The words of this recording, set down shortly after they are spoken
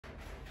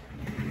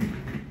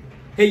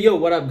Hey yo,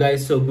 what up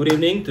guys? So good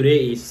evening.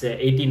 Today is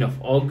 18th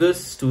of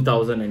August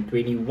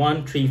 2021,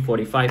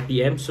 3:45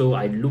 p.m. So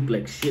I look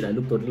like shit. I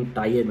look totally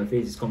tired. My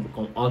face is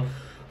all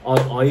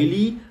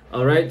oily.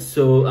 Alright,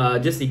 so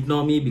just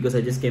ignore me because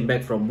I just came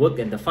back from work.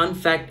 And the fun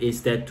fact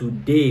is that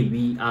today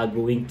we are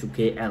going to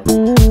KL.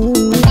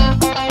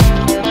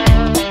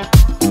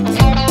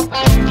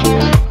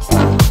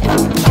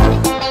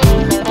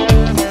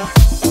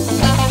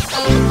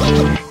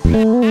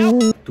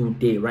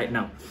 Today, right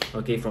now,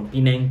 okay, from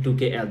Penang to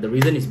KL. The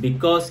reason is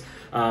because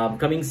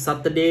coming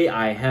Saturday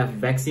I have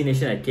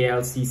vaccination at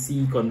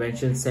KLCC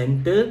Convention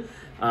Center,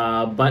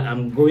 but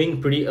I'm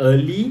going pretty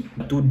early.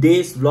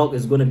 Today's vlog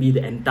is going to be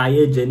the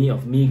entire journey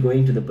of me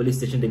going to the police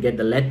station to get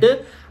the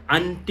letter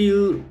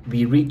until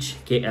we reach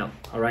KL.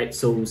 Alright,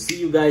 so see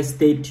you guys,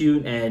 stay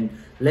tuned and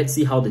let's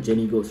see how the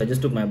journey goes. I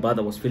just took my bath.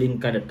 I was feeling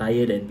kind of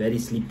tired and very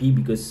sleepy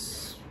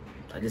because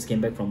I just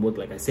came back from work,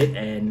 like I said,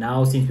 and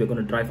now since we're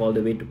going to drive all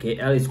the way to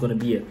KL, it's going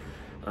to be a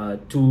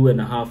 2.5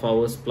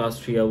 hours plus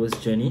 3 hours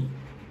journey.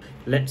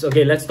 Let's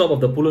stop off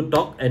the Pulut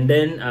talk and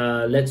then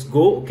let's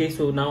go. Okay,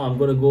 so now I'm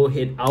going to go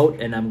head out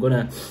and I'm going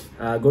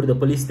to go to the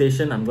police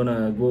station. I'm going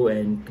to go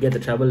and get the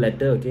travel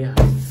letter. Okay,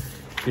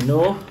 you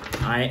know,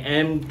 I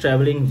am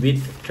traveling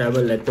with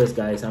travel letters,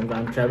 guys. I'm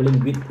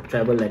traveling with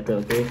travel letter.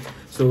 Okay,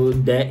 so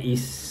that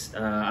is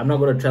I'm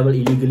not going to travel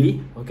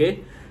illegally.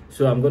 Okay,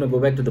 so I'm gonna go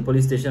back to the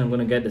police station. I'm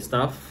gonna get the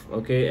stuff,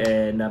 okay,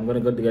 and I'm gonna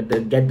go to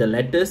get the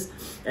letters,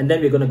 and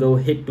then we're gonna go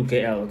head to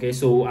KL. Okay,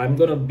 so I'm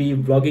gonna be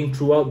vlogging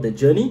throughout the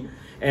journey,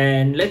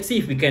 and let's see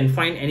if we can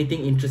find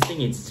anything interesting.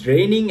 It's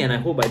raining, and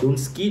I hope I don't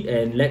skid.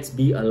 And let's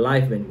be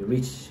alive when we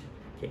reach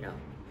KL.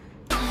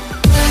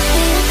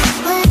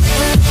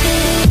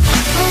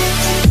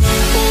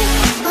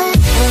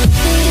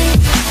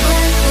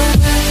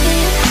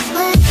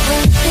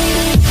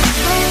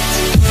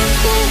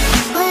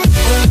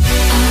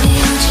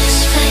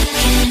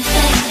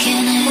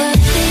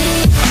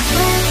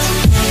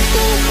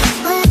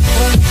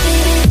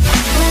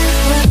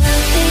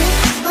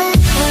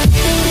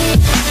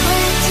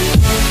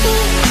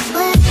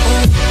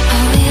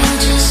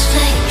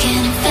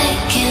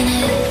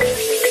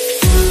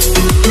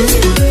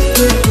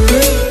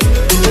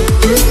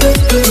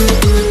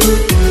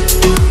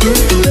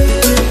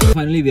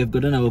 Finally, we have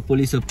gotten our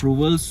police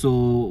approval.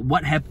 So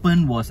what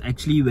happened was,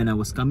 actually when I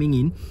was coming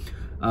in,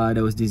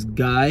 there was this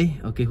guy,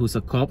 okay, who's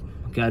a cop.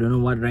 Okay, I don't know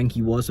what rank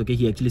he was. Okay,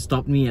 he actually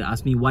stopped me and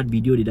asked me what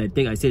video did I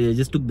take. I said I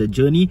just took the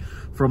journey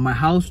from my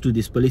house to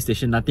this police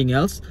station, nothing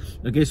else.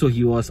 Okay, so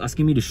he was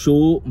asking me to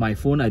show my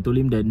phone. I told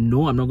him that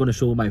no, I'm not going to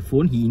show my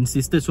phone. He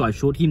insisted, so I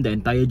showed him the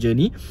entire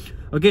journey.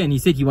 Okay, and he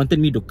said he wanted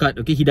me to cut.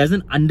 Okay, he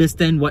doesn't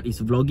understand what is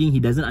vlogging. He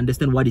doesn't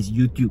understand what is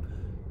YouTube.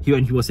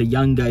 When he was a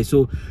young guy.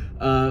 So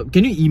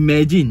can you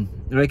imagine,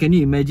 right? Can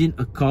you imagine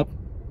a cop,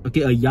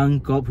 okay, a young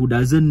cop who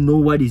doesn't know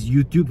what is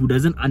YouTube, who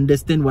doesn't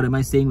understand what am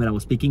I saying when I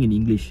was speaking in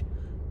English,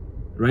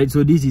 right?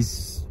 So this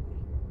is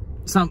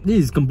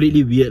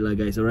completely weird, like,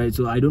 guys. All right,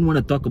 so I don't want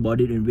to talk about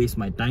it and waste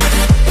my time.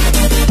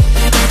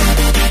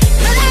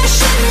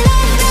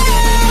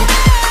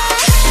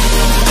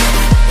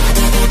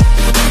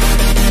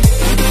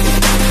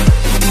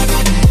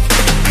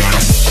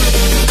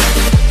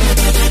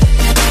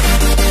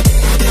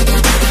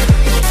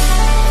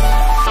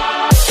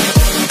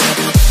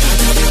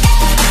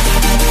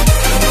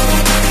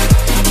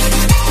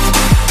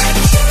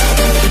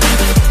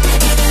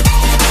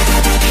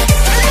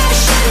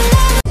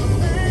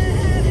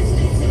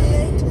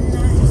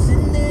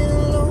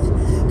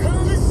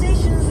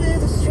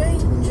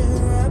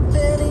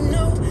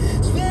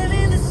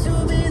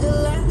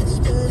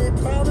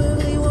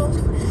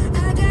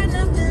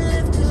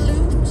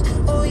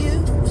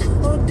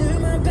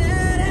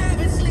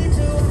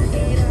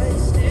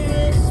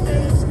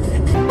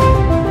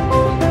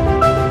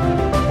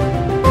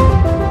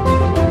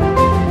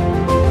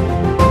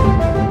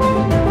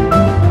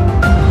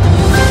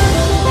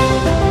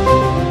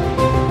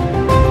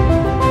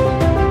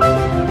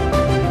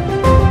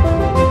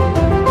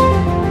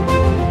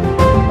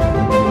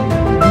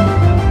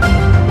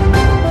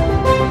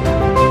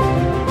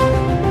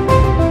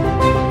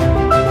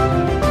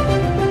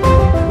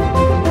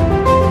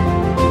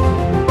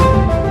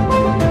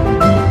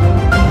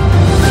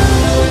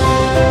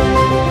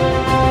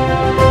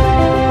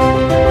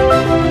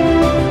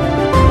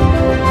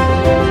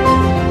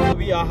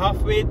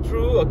 Halfway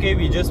through, okay,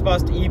 we just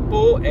passed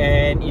Ipoh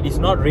and it is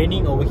not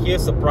raining over here,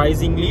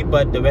 surprisingly,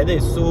 but the weather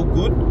is so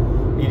good.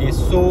 It is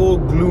so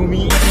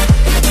gloomy.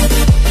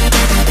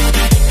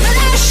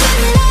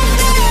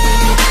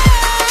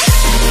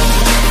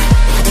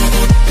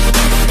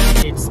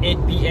 It's 8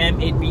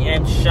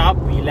 p.m. sharp.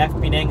 We left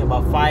Penang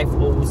about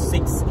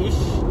 5:06-ish,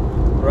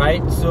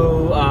 right?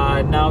 So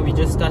now we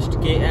just touched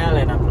KL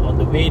and I'm on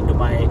the way to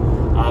my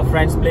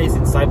friend's place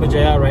in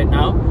Cyberjaya right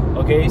now.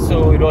 Okay,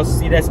 so it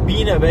has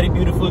been a very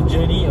beautiful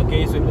journey.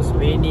 Okay, so it was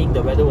raining,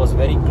 the weather was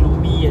very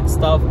gloomy and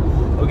stuff.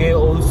 Okay,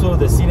 also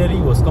the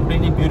scenery was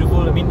completely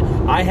beautiful. I mean,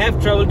 I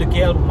have traveled to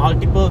KL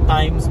multiple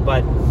times,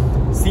 but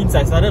since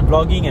I started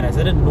vlogging and I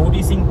started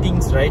noticing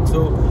things, right?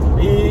 So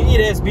it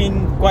has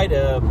been quite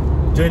a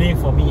journey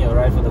for me,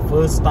 alright, for the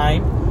first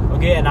time.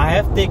 Okay, and I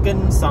have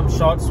taken some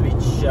shots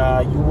which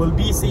you will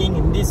be seeing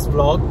in this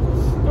vlog.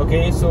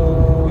 Okay,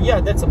 so yeah,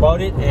 that's about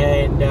it.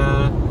 And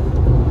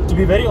to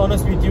be very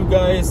honest with you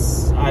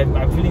guys, I'm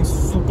feeling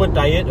super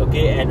tired,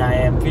 okay, and I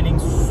am feeling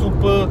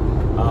super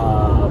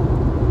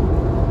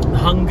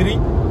hungry,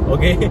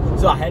 okay.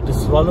 So I had to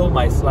swallow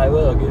my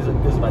saliva, okay, so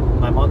because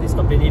my mouth is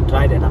completely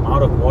dried and I'm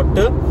out of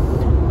water,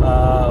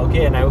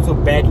 okay, and I also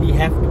badly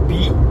have to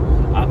pee.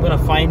 I'm gonna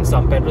find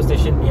some petrol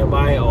station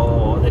nearby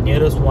or the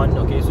nearest one,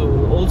 okay. So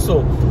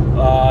also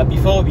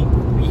before we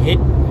head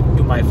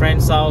to my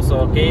friend's house,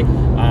 okay,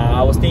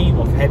 I was thinking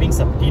of having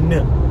some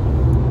dinner,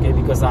 okay,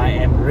 because I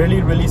am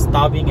really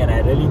starving and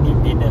I really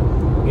need dinner.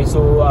 Okay,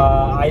 so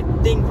I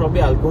think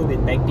probably I'll go with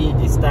McD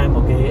this time,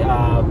 okay.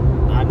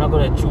 I'm not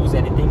gonna choose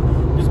anything,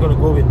 I'm just gonna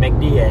go with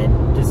McD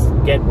and just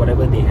get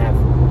whatever they have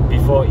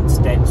before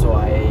instead. So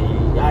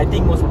I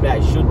think most probably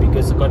I should,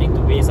 because according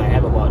to Waze I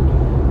have about,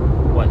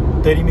 what,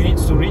 30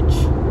 minutes to reach.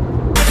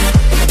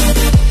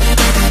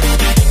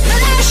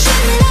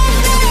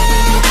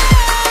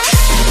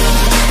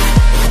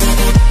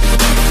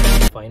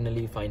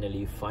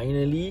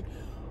 Finally,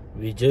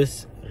 we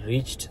just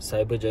reached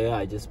Cyberjaya.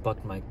 I just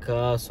parked my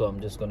car, so I'm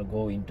just gonna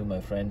go into my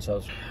friend's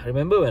house.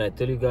 Remember when I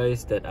told you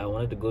guys that I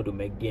wanted to go to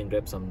McD and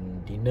grab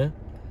some dinner?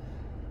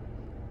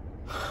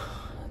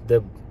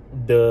 The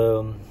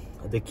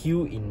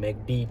queue in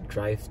McD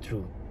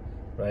drive-thru,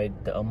 right?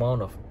 The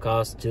amount of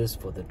cars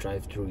just for the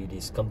drive-thru, it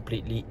is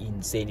completely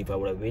insane. If I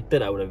would have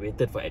waited, I would have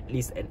waited for at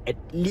least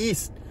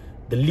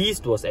the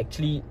least was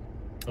actually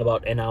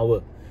about an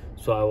hour.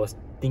 So I was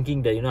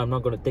thinking that, you know, I'm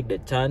not going to take the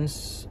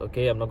chance,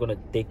 okay, I'm not going to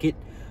take it,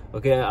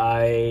 okay.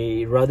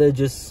 I rather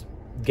just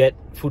get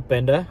Food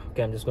Panda,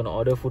 okay. I'm just going to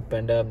order Food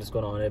Panda, I'm just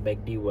going to order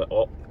McD,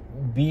 or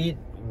be it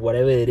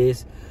whatever it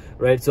is,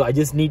 right? So I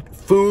just need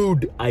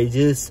food,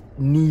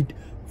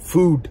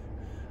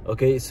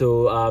 okay.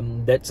 So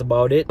that's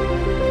about it.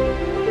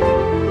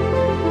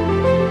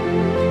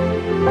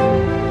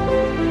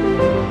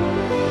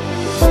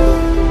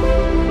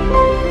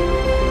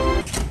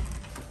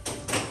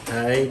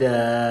 Hi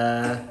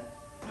dah.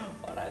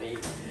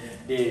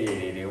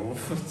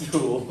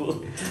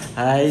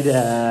 Hi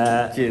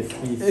dah. Cheers,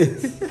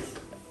 please.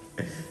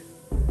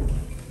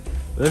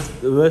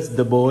 Where's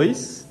the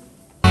boys?